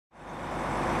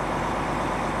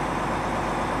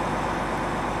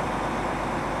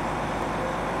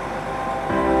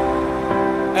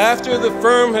After the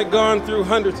firm had gone through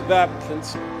hundreds of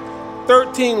applicants,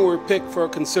 13 were picked for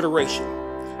consideration.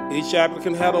 Each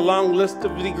applicant had a long list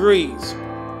of degrees,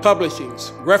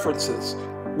 publishings, references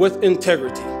with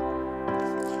integrity.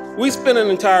 We spent an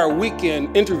entire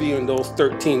weekend interviewing those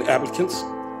 13 applicants.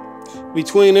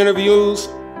 Between interviews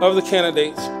of the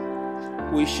candidates,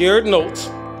 we shared notes,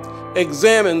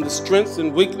 examined the strengths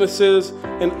and weaknesses,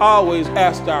 and always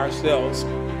asked ourselves,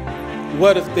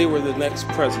 what if they were the next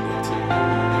president?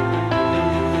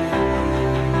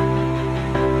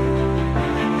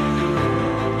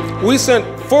 We sent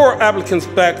 4 applicants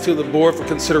back to the board for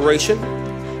consideration,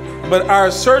 but our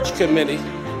search committee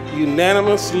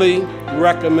unanimously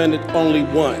recommended only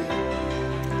one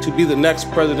to be the next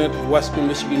president of Western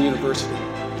Michigan University,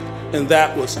 and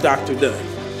that was Dr. Dunn.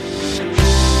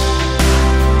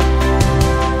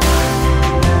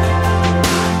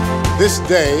 This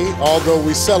day, although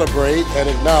we celebrate and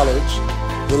acknowledge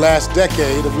the last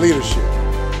decade of leadership,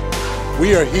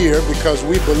 we are here because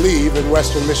we believe in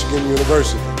Western Michigan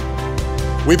University.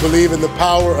 We believe in the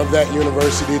power of that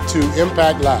university to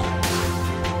impact lives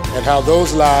and how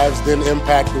those lives then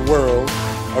impact the world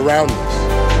around us.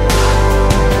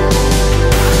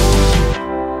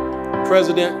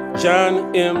 President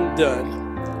John M.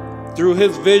 Dunn, through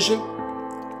his vision,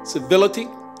 civility,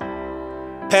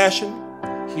 passion,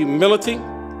 humility,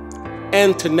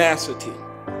 and tenacity,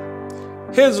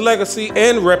 his legacy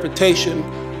and reputation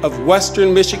of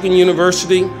Western Michigan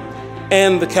University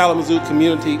and the Kalamazoo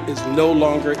community is no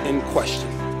longer in question.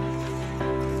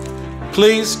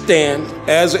 Please stand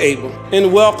as able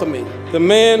in welcoming the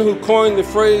man who coined the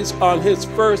phrase on his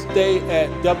first day at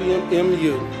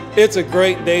WMU, "It's a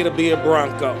great day to be a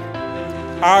Bronco,"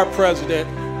 our president,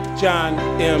 John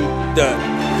M. Dunn.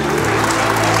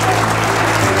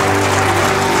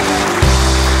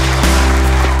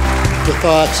 The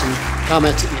thoughts and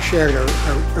comments that you shared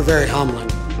are very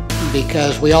humbling,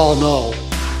 because we all know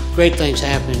great things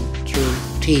happen through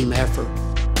team effort.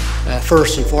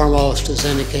 First and foremost, as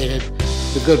indicated,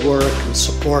 the good work and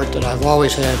support that I've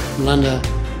always had from Linda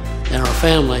and our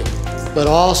family, but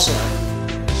also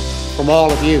from all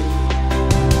of you.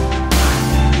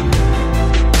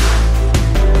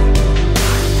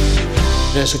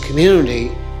 As a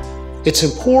community, it's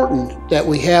important that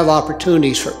we have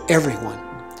opportunities for everyone.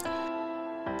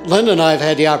 Linda and I have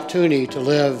had the opportunity to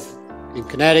live in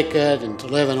Connecticut and to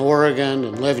live in Oregon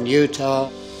and live in Utah.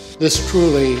 This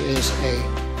truly is a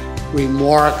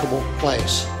remarkable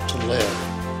place to live.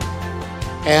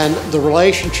 And the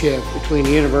relationship between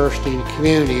the university and the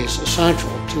community is essential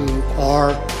to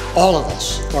all of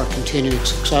us, our continued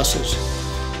successes.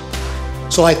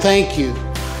 So I thank you,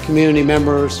 community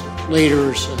members,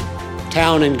 leaders,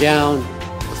 town and gown,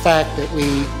 the fact that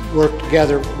we work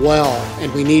together well,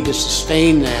 and we need to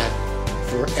sustain that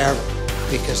forever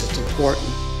because it's important.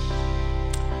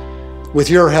 With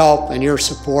your help and your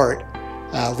support,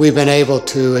 we've been able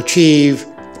to achieve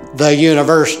the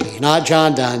university, not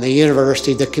John Dunn, the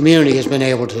university, the community has been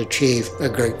able to achieve a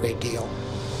great deal.